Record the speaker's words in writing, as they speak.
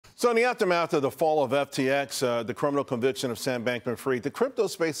So in the aftermath of the fall of FTX, the criminal conviction of Sam Bankman-Fried, the crypto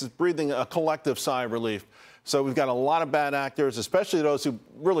space is breathing a collective sigh of relief. So we've got a lot of bad actors, especially those who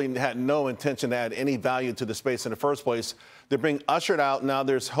really had no intention to add any value to the space in the first place. They're being ushered out. Now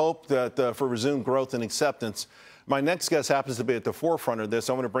there's hope that for resumed growth and acceptance. My next guest happens to be at the forefront of this.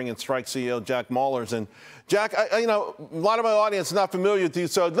 I want to bring in Strike CEO Jack Mallers. And Jack, a lot of my audience is not familiar with you,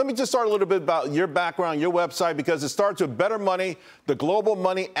 so let me just start a little bit about your background, your website, because it starts with Better Money, the global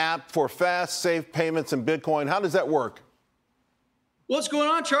money app for fast, safe payments in Bitcoin. How does that work? What's going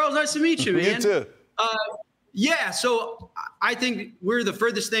on, Charles? Nice to meet you, man. You too. Yeah, so I think we're the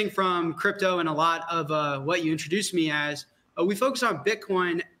furthest thing from crypto and a lot of what you introduced me as. We focus on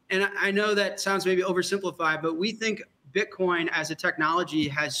Bitcoin. And I know that sounds maybe oversimplified, but we think Bitcoin as a technology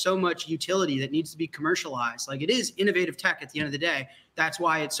has so much utility that needs to be commercialized. Like, it is innovative tech at the end of the day. That's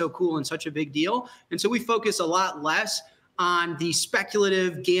why it's so cool and such a big deal. And so we focus a lot less on the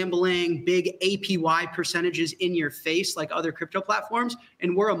speculative gambling, big APY percentages in your face like other crypto platforms.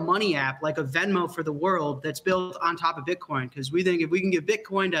 And we're a money app, like a Venmo for the world, that's built on top of Bitcoin. Because we think if we can give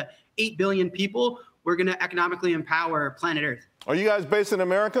Bitcoin to 8 billion people, we're going to economically empower planet Earth. Are you guys based in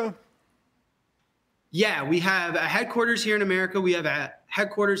America? Yeah, we have a headquarters here in America. We have a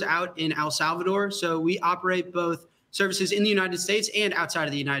headquarters out in El Salvador. So we operate both services in the United States and outside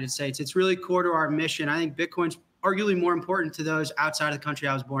of the United States. It's really core to our mission. I think Bitcoin's arguably more important to those outside of the country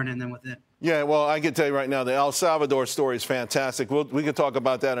I was born in than within. Yeah, well, I can tell you right now, the El Salvador story is fantastic. We can talk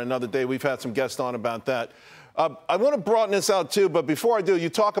about that another day. We've had some guests on about that. I want to broaden this out too, but before I do, you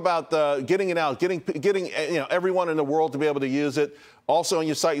talk about getting it out, getting everyone in the world to be able to use it. Also on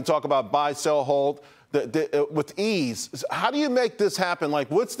your site, you talk about buy, sell, hold with ease. How do you make this happen?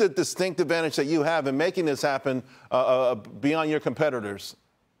 Like, what's the distinct advantage that you have in making this happen beyond your competitors?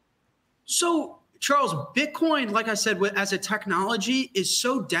 So, Charles, Bitcoin, like I said, as a technology, is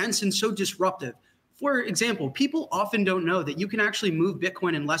so dense and so disruptive. For example, people often don't know that you can actually move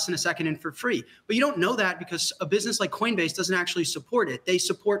Bitcoin in less than a second and for free. But you don't know that because a business like Coinbase doesn't actually support it. They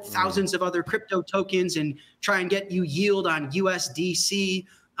support thousands of other crypto tokens and try and get you yield on USDC.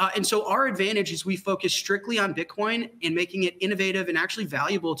 And so our advantage is we focus strictly on Bitcoin and making it innovative and actually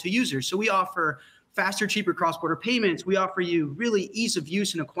valuable to users. So we offer faster, cheaper cross-border payments. We offer you really ease of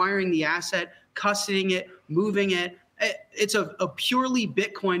use in acquiring the asset, custodying it, moving it. It's a purely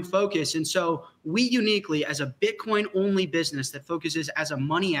Bitcoin focus. And so we uniquely, as a Bitcoin-only business that focuses as a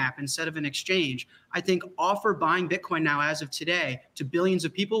money app instead of an exchange, I think offer buying Bitcoin now as of today to billions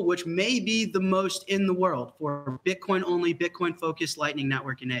of people, which may be the most in the world for Bitcoin-only, Bitcoin-focused Lightning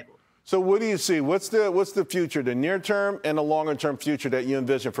Network enabled. So what do you see? What's the future, the near-term and the longer-term future that you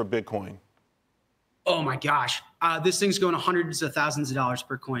envision for Bitcoin? Oh my gosh, this thing's going to hundreds of thousands of dollars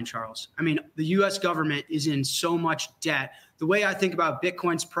per coin, Charles. I mean, the U.S. government is in so much debt. The way I think about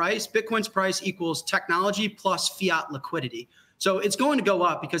Bitcoin's price equals technology plus fiat liquidity. So it's going to go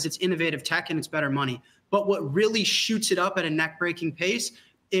up because it's innovative tech and it's better money. But what really shoots it up at a neck-breaking pace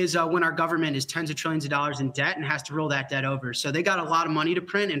is when our government is tens of trillions of dollars in debt and has to roll that debt over. So they got a lot of money to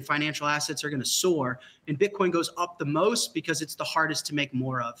print and financial assets are going to soar. And Bitcoin goes up the most because it's the hardest to make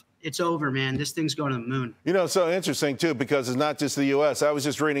more of. It's over, man. This thing's going to the moon. You know, so interesting, too, because it's not just the U.S. I was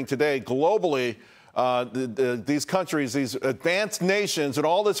just reading today, globally, these countries, these advanced nations with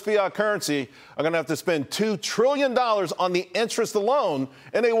all this fiat currency are going to have to spend $2 trillion on the interest alone,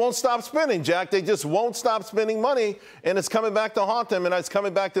 and they won't stop spending, Jack. They just won't stop spending money, and it's coming back to haunt them, and it's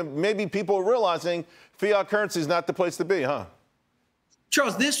coming back to maybe people realizing fiat currency is not the place to be, huh?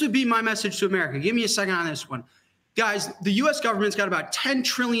 Charles, this would be my message to America. Give me a second on this one. Guys, the U.S. government's got about $10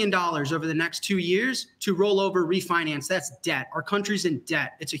 trillion over the next 2 years to roll over, refinance. That's debt. Our country's in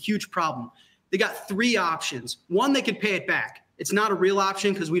debt. It's a huge problem. They got 3 options. 1, they could pay it back. It's not a real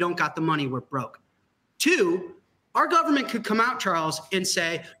option because we don't got the money. We're broke. 2, our government could come out, Charles, and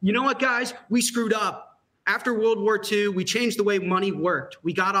say, you know what, guys, we screwed up. After World War II, we changed the way money worked.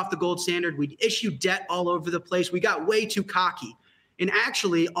 We got off the gold standard. We issued debt all over the place. We got way too cocky. And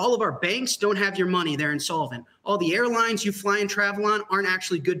actually, all of our banks don't have your money. They're insolvent. All the airlines you fly and travel on aren't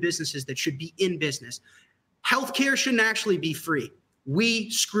actually good businesses that should be in business. Healthcare shouldn't actually be free. We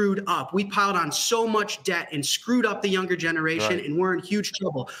screwed up. We piled on so much debt and screwed up the younger generation, and we're in huge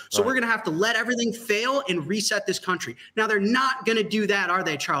trouble. So we're going to have to let everything fail and reset this country. Now, they're not going to do that, are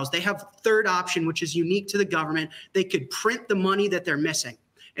they, Charles? They have a third option, which is unique to the government. They could print the money that they're missing.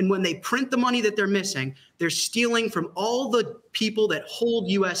 And when they print the money that they're missing, they're stealing from all the people that hold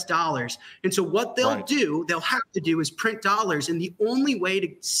U.S. dollars. And so what they'll do, they'll have to do is print dollars. And the only way to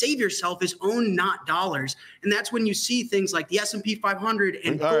save yourself is own not dollars. And that's when you see things like the S&P 500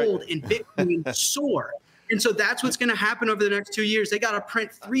 and gold and Bitcoin soar. And so that's what's going to happen over the next 2 years. They got to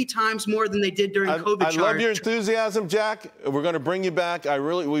print 3 times more than they did during COVID. I love your enthusiasm, Jack. We're going to bring you back.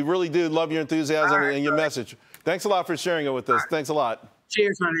 We really do love your enthusiasm and your message. Thanks a lot for sharing it with us. Thanks a lot.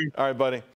 Cheers, honey. All right, buddy.